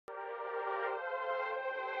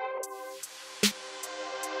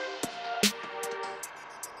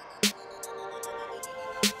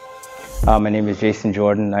My name is Jason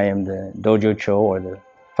Jordan. I am the Dojo Cho, or the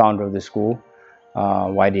founder of the school,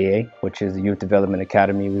 YDA, which is the Youth Development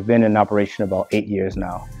Academy. We've been in operation about 8 years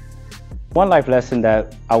now. One life lesson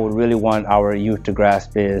that I would really want our youth to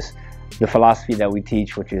grasp is the philosophy that we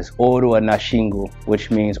teach, which is Oru na Shingu, which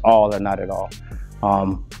means all or not at all.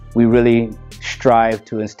 We really strive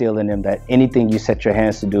to instill in them that anything you set your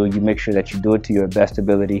hands to do, you make sure that you do it to your best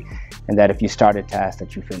ability, and that if you start a task,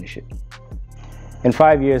 that you finish it. In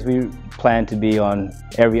 5 years, we plan to be on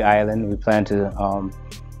every island. We plan to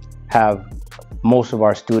have most of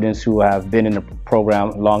our students who have been in the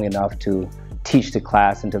program long enough to teach the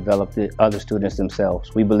class and develop the other students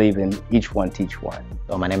themselves. We believe in each one teach one.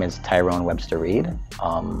 So my name is Tyrone Webster Reed.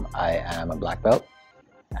 I am a black belt,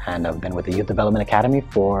 and I've been with the Youth Development Academy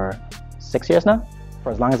for 6 years now.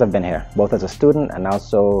 For as long as I've been here, both as a student and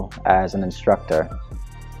also as an instructor,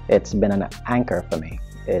 it's been an anchor for me.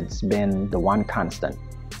 It's been the one constant.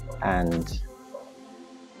 And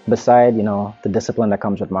beside, the discipline that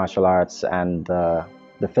comes with martial arts and the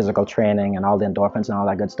physical training and all the endorphins and all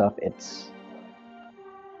that good stuff,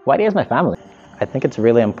 YDA is my family. I think it's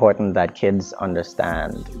really important that kids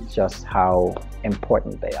understand just how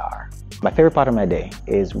important they are. My favorite part of my day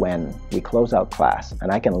is when we close out class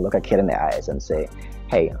and I can look a kid in the eyes and say,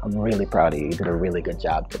 hey, I'm really proud of you. You did a really good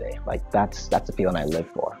job today. Like, that's the feeling I live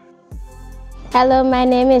for. Hello, my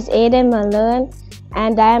name is Aiden Malone,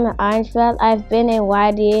 and I am an orange belt. I've been in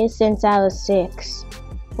YDA since I was 6.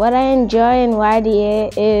 What I enjoy in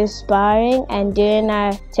YDA is sparring and doing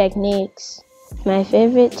our techniques. My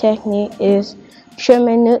favorite technique is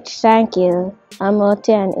Shumenut Sankil, Amote,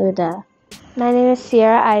 and Uda. My name is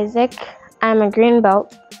Sierra Isaac. I'm a green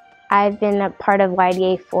belt. I've been a part of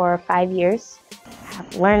YDA for 5 years.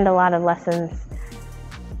 I've learned a lot of lessons.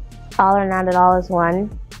 All or not at all is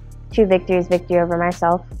one. True victory is victory over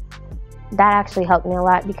myself. That actually helped me a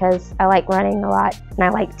lot because I like running a lot, and I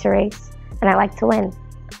like to race, and I like to win.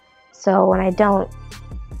 So when I don't,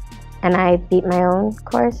 and I beat my own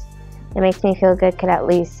course, it makes me feel good because at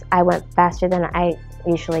least I went faster than I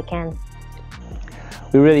usually can.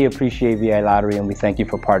 We really appreciate VI Lottery, and we thank you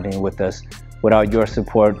for partnering with us. Without your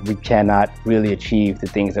support, we cannot really achieve the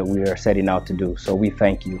things that we are setting out to do. So we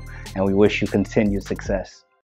thank you, and we wish you continued success.